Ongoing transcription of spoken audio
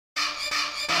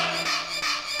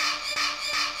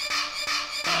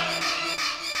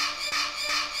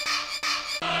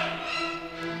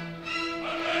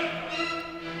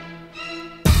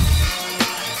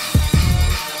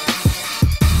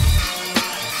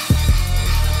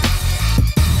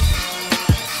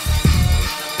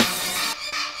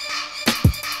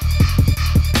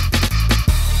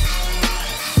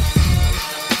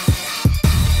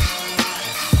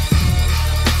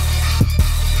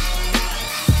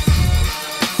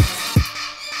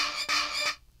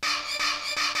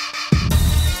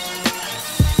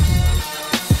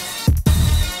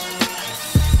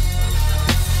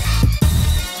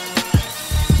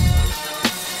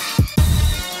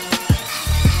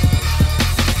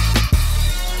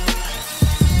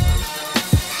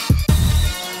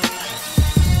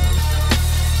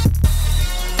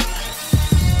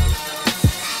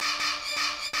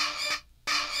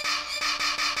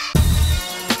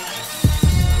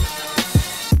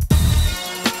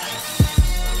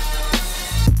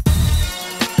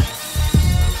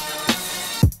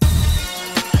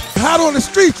hot on the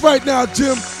streets right now,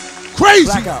 Jim.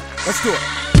 Crazy. Blackout. Let's do it.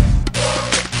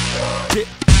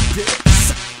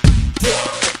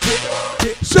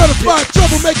 Certified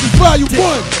Troublemakers Volume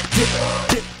 1.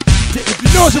 If you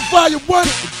know it's a Volume 1,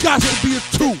 it got to be a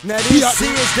 2. Now this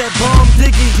is that bomb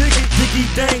diggy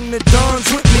dang, the Don's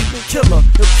with me. Killer,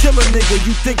 he'll kill a nigga,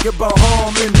 you think about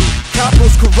harming me.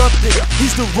 Capo's corrupted,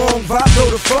 he's the wrong vibe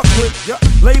though to fuck with.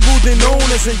 Labeled and known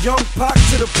as a young Pac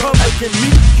to the public, and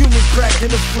me, human crack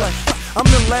in the flesh. I'm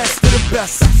the last of the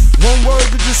best. One word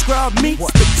to describe me,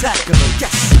 spectacular,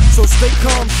 yes. So stay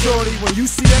calm, shorty, when you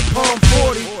see that Palm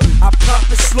 40, I pop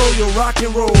it slow, you rock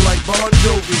and roll like Bon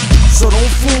Jovi. So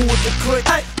don't fool with the click,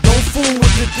 don't fool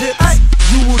with the dip.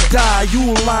 You will die, you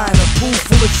will lie in a pool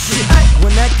full of shit.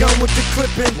 When that gun with the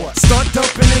clipping, start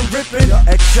dumping and ripping.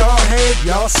 At y'all head,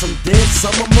 y'all some dead,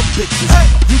 some of my bitches.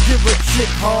 You give a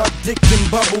chick hard dick and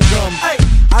bubble gum.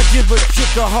 I give a chick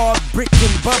a hard brick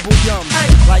and bubble yum.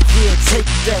 Like here,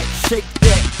 take that, shake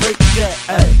that, break that,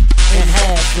 in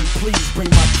half, and please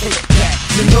bring my cake back.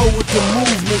 You know what the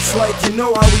movement's like, you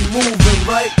know how we moving,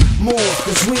 right? Move,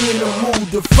 cause we in the mood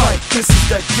to fight. This is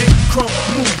that get crunk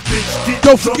move, bitch. Get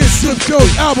Don't forget Jim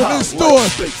Joe's album in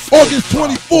stores, August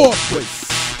 24th.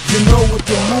 You know what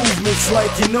the movement's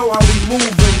like, you know how we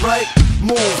moving, right?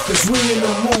 Move, cause we in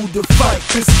the mood to fight.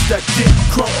 This is that get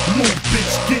crunk move,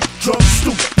 bitch. Get drunk,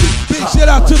 stupid. Big shout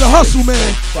out to the hustle,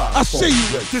 man. I see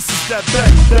you. This is that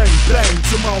bang, bang, bang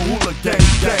to my hula gang,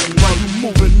 gang. While you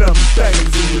moving them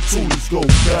things and your tooties go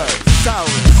bang.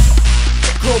 Cyrus.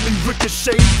 Call me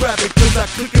Ricochet Rabbit, cause I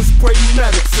click and spray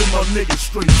Maddox and my niggas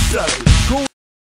straight savage.